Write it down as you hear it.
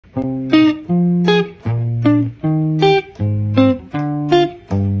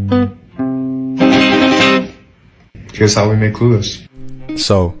Here's how we made Clueless.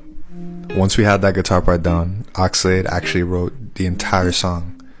 So, once we had that guitar part down, Oxlade actually wrote the entire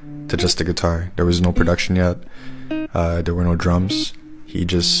song to just the guitar. There was no production yet. There were no drums. He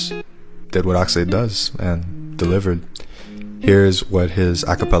just did what Oxlade does and delivered. Here's what his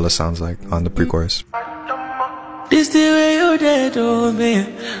acapella sounds like on the pre-chorus. This the way you did, oh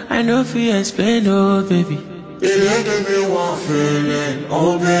man. I know if you explain, oh baby.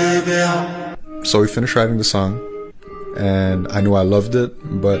 So we finished writing the song, and I knew I loved it,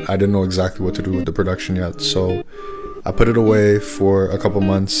 but I didn't know exactly what to do with the production yet. So I put it away for a couple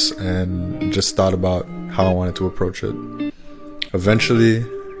months and just thought about how I wanted to approach it. Eventually,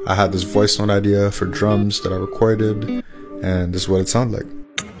 I had this voice note idea for drums that I recorded, and this is what it sounded like.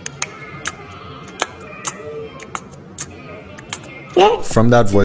 From that voice